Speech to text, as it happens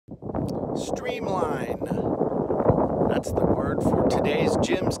Streamline. That's the word for today's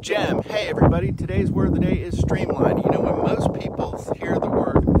Jim's Gem. Hey everybody, today's word of the day is streamline. You know, when most people hear the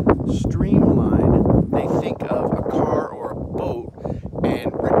word streamline, they think of a car or a boat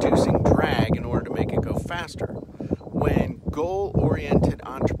and reducing drag in order to make it go faster. When goal-oriented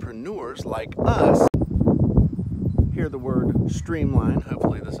entrepreneurs like us hear the word streamline,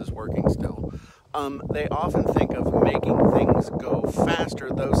 hopefully this is working still, they often think of making things go faster,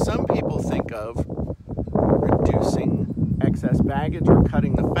 though some people think of reducing excess baggage or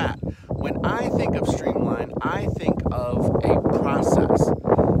cutting the fat. When I think of streamline, I think of a process.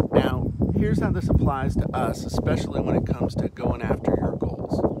 Now, here's how this applies to us, especially when it comes to going after your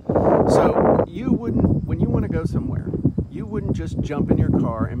goals. So, when you want to go somewhere, you wouldn't just jump in your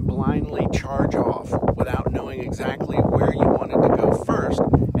car and blindly charge off without knowing exactly where you wanted to go first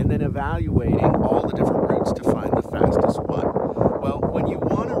and then evaluating all the different routes to find the fastest one. Well, when you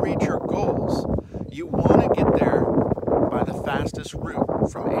want to reach your goals, you want to get there by the fastest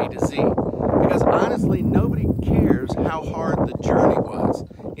route from A to Z. Because honestly, nobody cares how hard the journey was.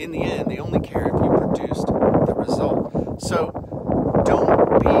 In the end, they only care if you produced the result. So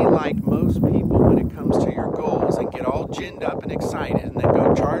don't be like most people when it comes to your goals and get all ginned up and excited and then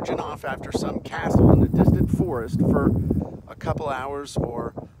go charging off after some castle in the distant forest for a couple hours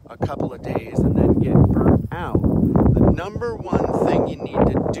or a couple of days and then get burnt out. The number one thing you need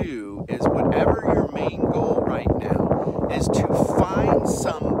to do is, whatever your main goal right now, is to find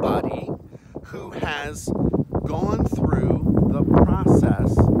somebody who has gone through the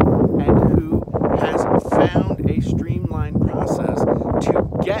process and who has found a streamlined process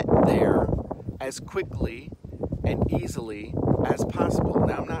to get there as quickly and easily as possible.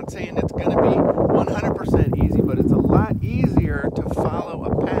 Now, I'm not saying it's going to be 100% easy, but it's a lot easier to follow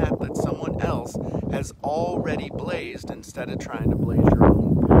a path that someone else has already blazed instead of trying to blaze your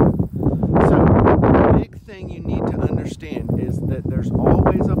own path. So, the big thing you need to understand is that there's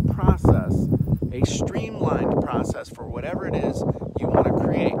always a process, a streamlined process for whatever it is you want to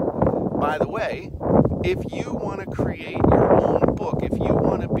create. By the way, if you want to create your own book, if you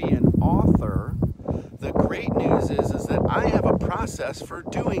want to be an author, the great news is that I have a process for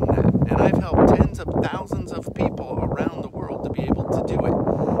doing that, and I've helped tens of thousands of people around the world to be able to do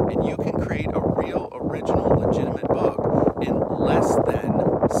it. And you can create a real, original, legitimate book in less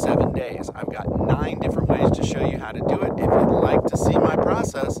than 7 days. I've got 9 different ways to show you how to do it. If you'd like to see my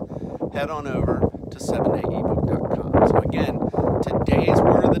process, head on over to 7dayebook.com. So again, today's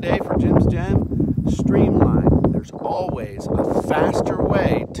word of the day for Jim's Gem